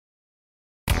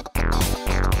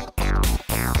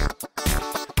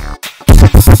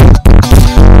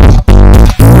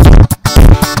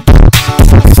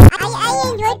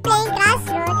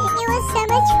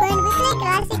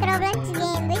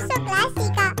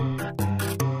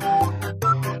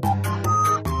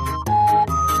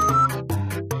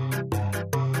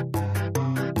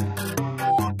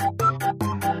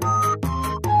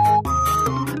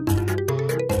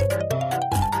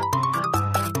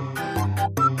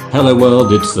Hello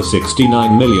world, it's the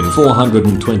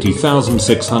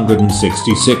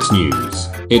 69,420,666 news.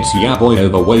 It's ya boy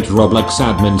overweight Roblox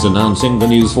admins announcing the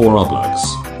news for Roblox.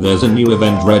 There's a new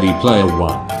event, Ready Player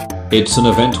One. It's an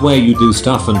event where you do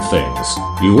stuff and things.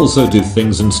 You also do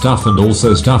things and stuff and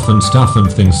also stuff and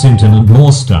things, Sinton and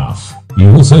more stuff.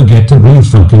 You also get to breathe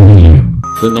fucking helium.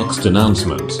 The next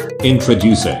announcement.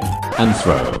 Introducing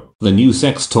Anthro. The new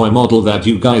sex toy model that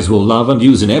you guys will love and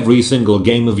use in every single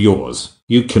game of yours.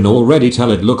 You can already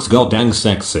tell it looks goddamn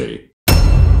sexy.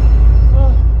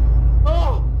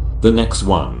 The next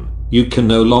one. You can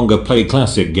no longer play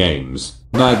classic games,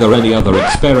 neither any other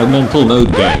experimental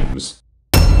mode games.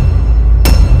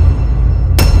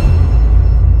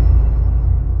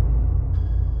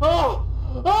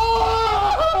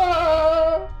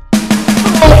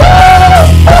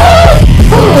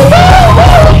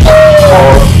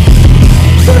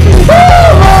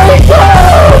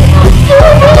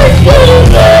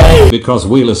 Because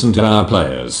we listen to our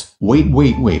players. Wait.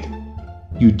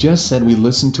 You just said we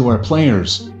listen to our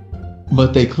players.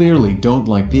 But they clearly don't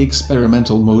like the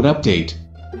experimental mode update.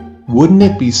 Wouldn't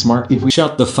it be smart if we—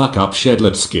 Shut the fuck up,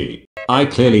 Shedletsky. I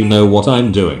clearly know what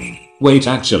I'm doing. Wait,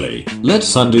 actually,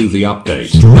 let's undo the update.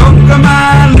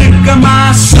 Stroke-a-my,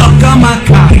 lick-a-my, suck-a-my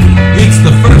cock. It's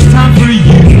the first time for you,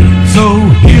 so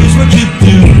here's what you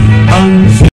do.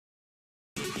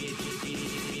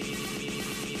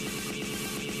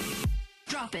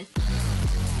 Drop it.